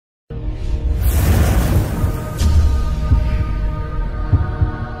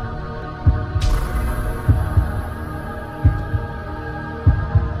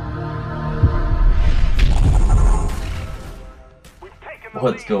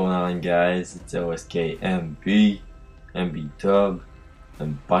What's going on, guys? It's OSKMB, MB Dub,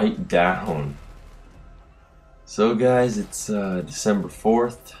 and Bite Down. So guys, it's December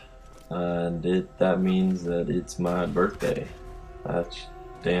 4th, and that means that it's my birthday. That's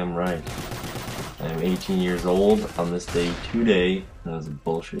damn right. I'm 18 years old on this day today. That was a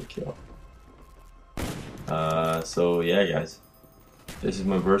bullshit kill. So yeah guys, this is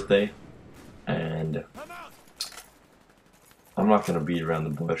my birthday, and I'm not gonna beat around the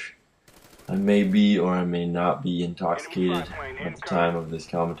bush. I may be or I may not be intoxicated at the time of this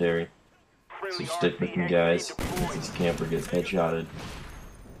commentary. So stick with me, guys, as this camper gets headshotted,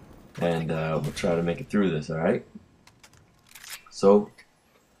 and we'll try to make it through this, alright? So,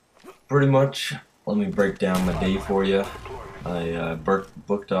 pretty much, let me break down my day for you. I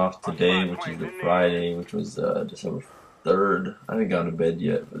booked off today, which is the Friday, which was December 3rd. I haven't gone to bed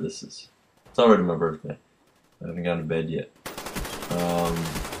yet, but it's already my birthday. I haven't gone to bed yet.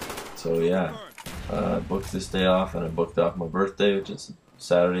 So yeah, I booked this day off, and I booked off my birthday, which is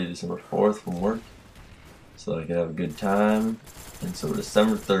Saturday, December 4th from work, so I could have a good time. And so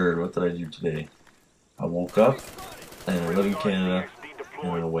December 3rd, what did I do today? I woke up, and I live in Canada,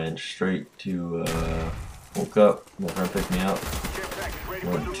 and I went straight to, woke up, my friend picked me up,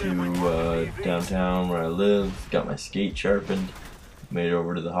 went to downtown where I live, got my skate sharpened, made it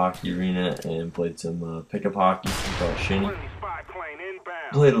over to the hockey arena and played some pickup hockey, called shinny.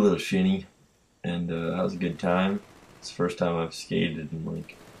 Played a little shinny, and that was a good time. It's the first time I've skated in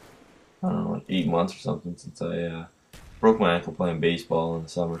like, I don't know, like 8 months or something, since I broke my ankle playing baseball in the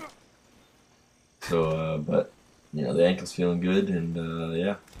summer. So, but, you know, the ankle's feeling good, and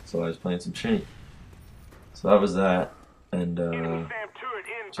yeah, so I was playing some shinny. So that was that, and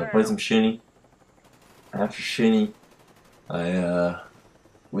so I played some shinny. After shinny,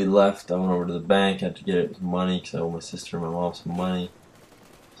 we left. I went over to the bank, had to get it some money because I owe my sister and my mom some money.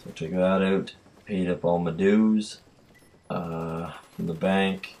 So I took that out, paid up all my dues from the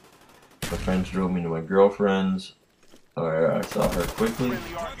bank. My friends drove me to my girlfriend's, where I saw her quickly,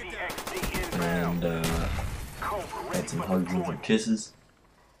 and had some hugs and some kisses.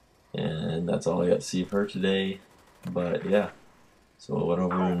 And that's all I got to see of her today. But yeah, so I went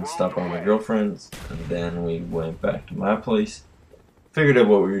over and stopped by my girlfriend's, and then we went back to my place. Figured out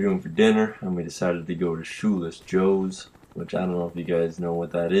what we were doing for dinner, and we decided to go to Shoeless Joe's, which I don't know if you guys know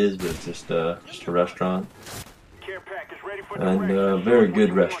what that is, but it's just a restaurant. And a very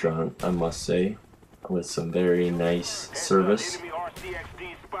good restaurant, I must say, with some very nice service.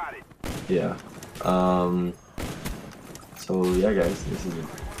 Yeah. So yeah guys, this is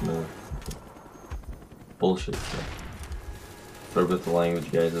no bullshit stuff. Sorry about the language,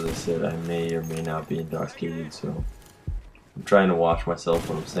 guys. As I said, I may or may not be intoxicated, so I'm trying to watch myself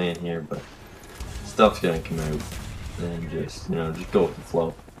what I'm saying here, but stuff's gonna come out, and just, you know, just go with the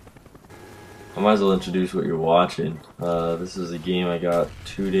flow. I might as well introduce what you're watching. This is a game I got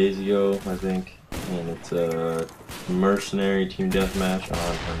 2 days ago, I think, and it's a mercenary team deathmatch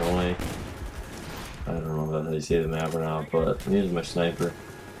on Hanoi. I don't know if that's how you say the map or not, but I'm using my sniper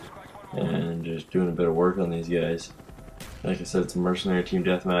and just doing a bit of work on these guys. Like I said, it's a mercenary team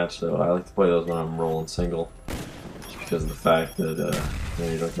deathmatch, so I like to play those when I'm rolling single, just because of the fact that you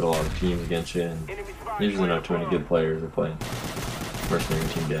know, you don't get a lot of teams against you, and usually not too many good players are playing mercenary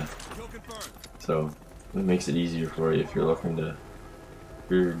team death. So it makes it easier for you if you're looking to, if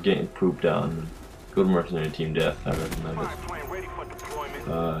you're getting pooped on, go to mercenary team death. I recommend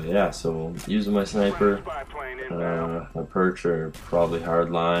it. Yeah, so using my sniper, my perch are probably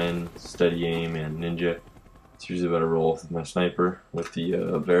hardline, steady aim, and ninja. It's usually what I roll with my sniper with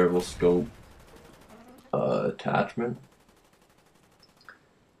the variable scope attachment.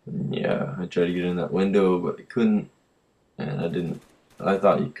 And yeah, I tried to get in that window, but I couldn't, and I didn't. I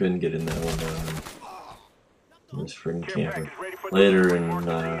thought you couldn't get in that window. And this freaking camper. Later,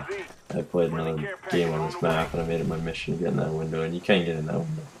 I played another game on this map, and I made it my mission to get in that window, and you can't get in that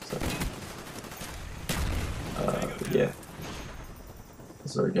window. So, yeah.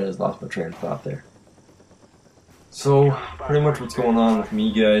 Sorry guys, lost my train of thought there. So, pretty much what's going on with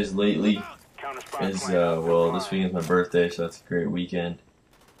me, guys, lately is, well, this weekend's my birthday, so that's a great weekend.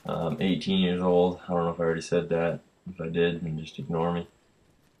 I'm 18 years old. I don't know if I already said that. If I did, then just ignore me.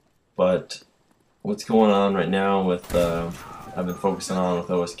 But what's going on right now with, I've been focusing on with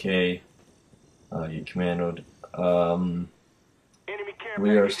OSK, get commandoed.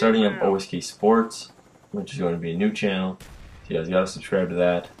 We are starting up OSK Sports, which is going to be a new channel. So you guys gotta subscribe to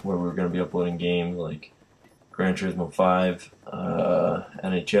that, where we're going to be uploading games like Gran Turismo 5,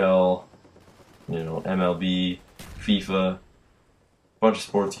 NHL, you know, MLB, FIFA, a bunch of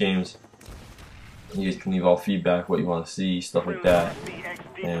sports games. You guys can leave all feedback, what you want to see, stuff like that.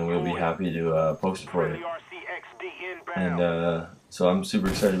 and we'll be happy to post it for you. And so I'm super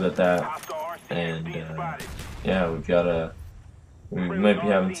excited about that. And yeah, we might be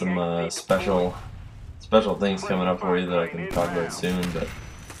having some special things coming up for you that I can talk about soon, but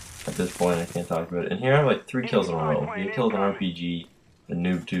at this point I can't talk about it. And here I have like 3 kills in a row. You killed an RPG, a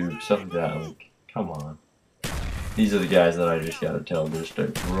noob tube, stuff like that. Like, come on. These are the guys that I just gotta tell just to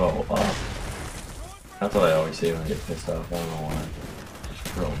grow up. That's what I always say when I get pissed off. I don't know why.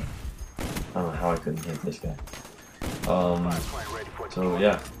 Just grow up. I don't know how I couldn't hit this guy. So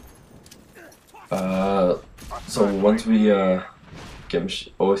yeah. So once we get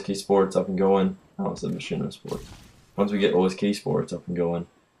OSK Sports up and going, I almost said Machinima Sports. Once we get OSK Sports up and going,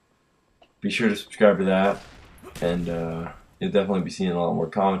 be sure to subscribe to that, and you'll definitely be seeing a lot more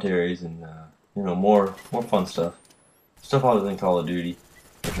commentaries and you know, more fun stuff other than Call of Duty,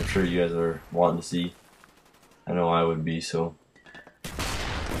 which I'm sure you guys are wanting to see. I know I would be, so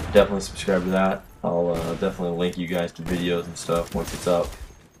definitely subscribe to that. I'll definitely link you guys to videos and stuff once it's up.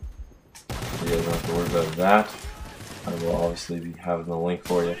 You guys don't have to worry about that. I will obviously be having the link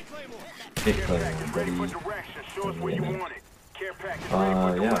for you. Pick Claim, buddy.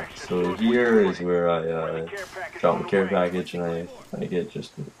 Yeah, so here is where I drop my care package, and I get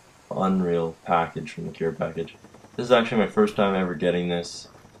just an unreal package from the care package. This is actually my first time ever getting this,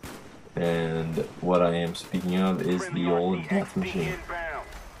 and what I am speaking of is the old death machine.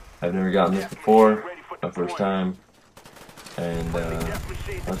 I've never gotten this before, my first time, and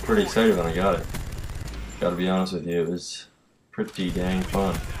I was pretty excited when I got it. Gotta be honest with you, it was pretty dang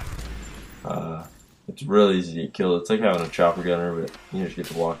fun. It's really easy to kill. It's like having a chopper gunner, but you just get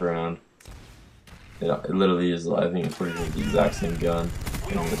to walk around. It literally is, I think it's pretty much the exact same gun,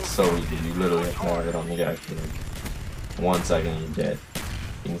 and it's so easy. You literally have to have it on the guy for like 1 second and you're dead.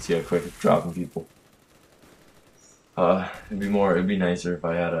 You can see how quick it's dropping people. It'd be nicer if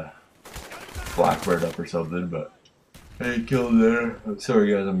I had a Blackbird up or something, but I ain't killed there. I'm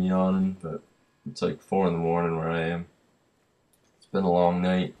sorry guys, I'm yawning, but it's like 4 in the morning where I am. It's been a long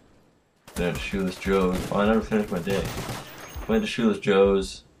night. Been at Shoeless Joe's. Oh, I never finished my day. Went to Shoeless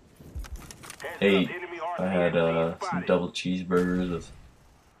Joe's. Ate. I had some double cheeseburgers with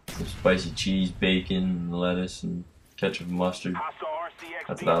some spicy cheese, bacon, and lettuce, and ketchup and mustard.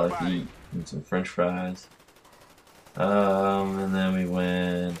 That's what I like to eat. And some French fries. And then we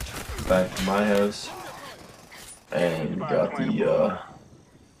went back to my house and got the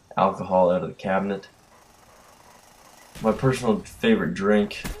alcohol out of the cabinet. My personal favorite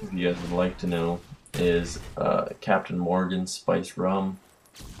drink, if you guys would like to know, is Captain Morgan's spiced rum.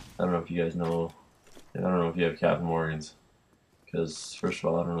 I don't know if you guys know. I don't know if you have Captain Morgan's, because first of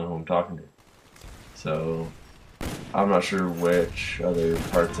all, I don't know who I'm talking to. So I'm not sure which other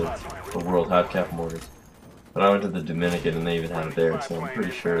parts of the world have Captain Morgan's. But I went to the Dominican and they even had it there, so I'm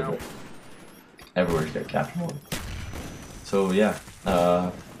pretty sure that everywhere's got Captain Morgan. So yeah,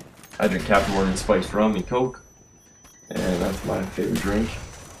 I drink Captain Morgan spiced rum and Coke, and that's my favorite drink.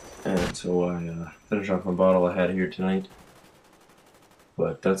 And so I finished off my bottle I had here tonight.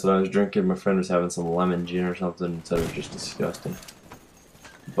 But that's what I was drinking. My friend was having some lemon gin or something and said it was just disgusting.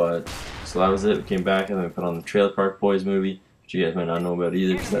 But, so that was it. We came back and then we put on the Trailer Park Boys movie, which you guys might not know about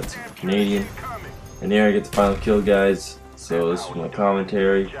either because that's Canadian. And here I get the final kill, guys. So this is my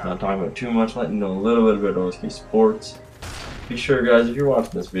commentary. Not talking about too much, letting you know a little bit about OSK Sports. Be sure, guys, if you're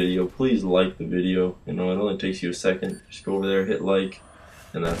watching this video, please like the video. You know, it only takes you a second. Just go over there, hit like,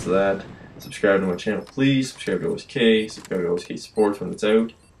 and that's that. Subscribe to my channel, please. Subscribe to OSK. Subscribe to OSK Sports when it's out.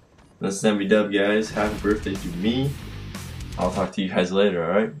 And this is MBW, guys. Happy birthday to me. I'll talk to you guys later,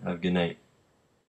 alright? Have a good night.